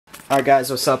Alright guys,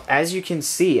 what's up? As you can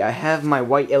see, I have my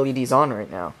white LEDs on right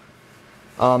now.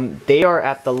 They are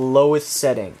at the lowest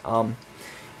setting.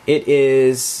 It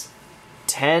is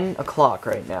 10 o'clock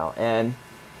right now, and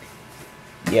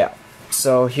yeah.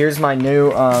 So here's my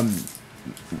new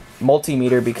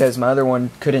multimeter because my other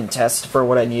one couldn't test for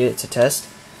what I needed to test.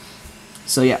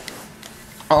 So yeah.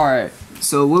 Alright,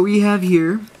 so what we have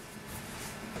here,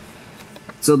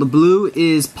 so the blue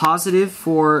is positive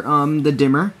for the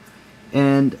dimmer,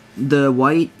 and the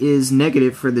white is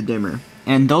negative for the dimmer.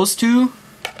 And those two,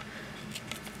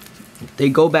 they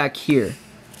go back here.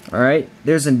 Alright,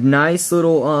 there's a nice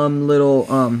little,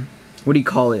 what do you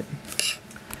call it?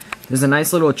 There's a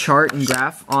nice little chart and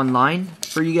graph online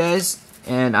for you guys,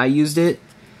 and I used it.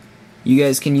 You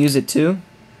guys can use it too.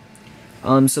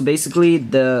 So basically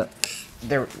the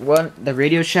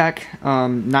Radio Shack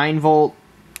 9-volt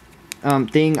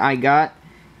thing I got,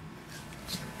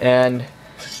 and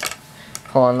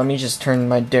hold on, let me just turn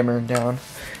my dimmer down.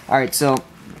 Alright, so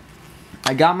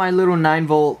I got my little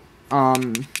 9-volt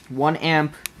 1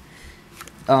 amp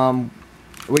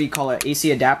what do you call it,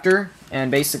 AC adapter,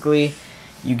 and basically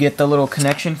you get the little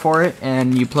connection for it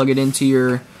and you plug it into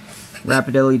your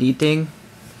rapid LED thing.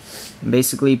 And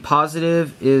basically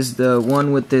positive is the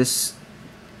one with this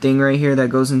thing right here that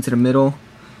goes into the middle,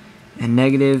 and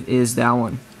negative is that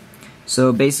one.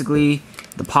 So basically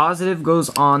the positive goes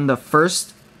on the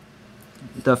first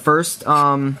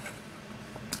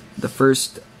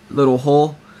little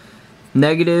hole,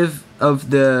 negative of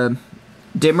the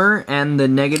dimmer and the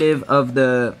negative of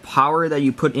the power that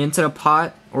you put into the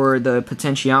pot or the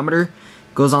potentiometer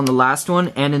goes on the last one,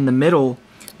 and in the middle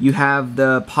you have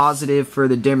the positive for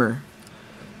the dimmer.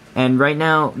 And right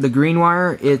now the green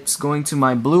wire, it's going to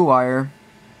my blue wire,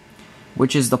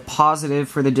 which is the positive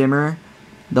for the dimmer.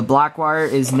 The black wire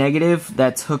is negative,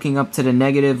 that's hooking up to the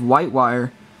negative white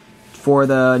wire for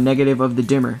the negative of the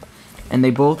dimmer. And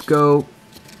they both go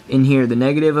in here. The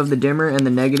negative of the dimmer and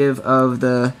the negative of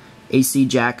the AC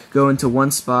jack go into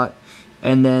one spot,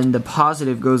 and then the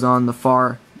positive goes on the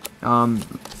far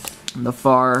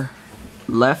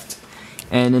left,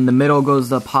 and in the middle goes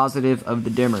the positive of the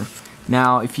dimmer.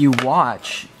 Now if you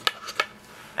watch,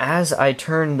 as I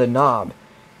turn the knob,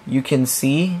 you can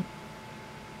see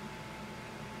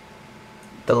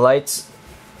the lights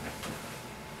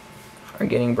are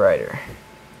getting brighter.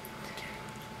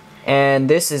 And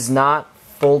this is not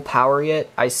full power yet.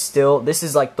 This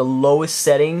is like the lowest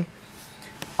setting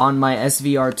on my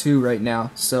SVR2 right now.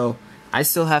 So I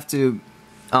still have to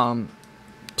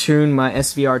tune my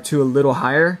SVR2 a little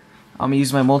higher. I'm gonna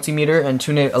use my multimeter and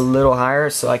tune it a little higher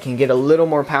so I can get a little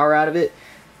more power out of it.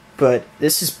 But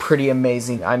this is pretty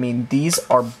amazing. I mean, these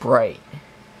are bright.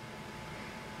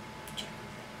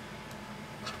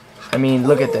 I mean,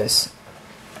 look at this.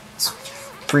 It's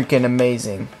freaking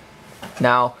amazing.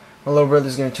 Now, my little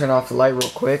brother's gonna turn off the light real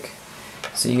quick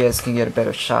so you guys can get a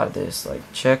better shot of this. Like,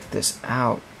 check this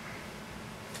out.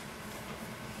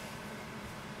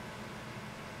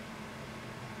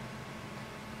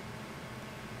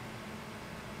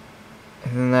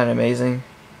 Isn't that amazing?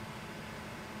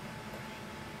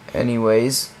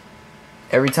 Anyways,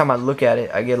 every time I look at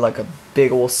it, I get like a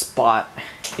big old spot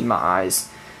in my eyes.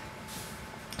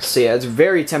 So yeah, it's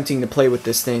very tempting to play with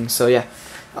this thing. So yeah,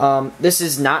 this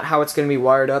is not how it's going to be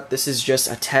wired up. This is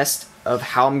just a test of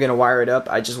how I'm going to wire it up.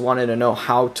 I just wanted to know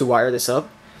how to wire this up.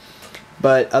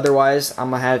 But otherwise, I'm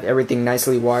going to have everything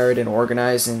nicely wired and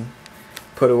organized and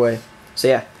put away. So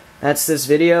yeah, that's this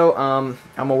video. I'm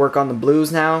going to work on the blues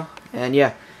now. And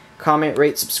yeah, comment,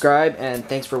 rate, subscribe, and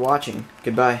thanks for watching.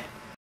 Goodbye.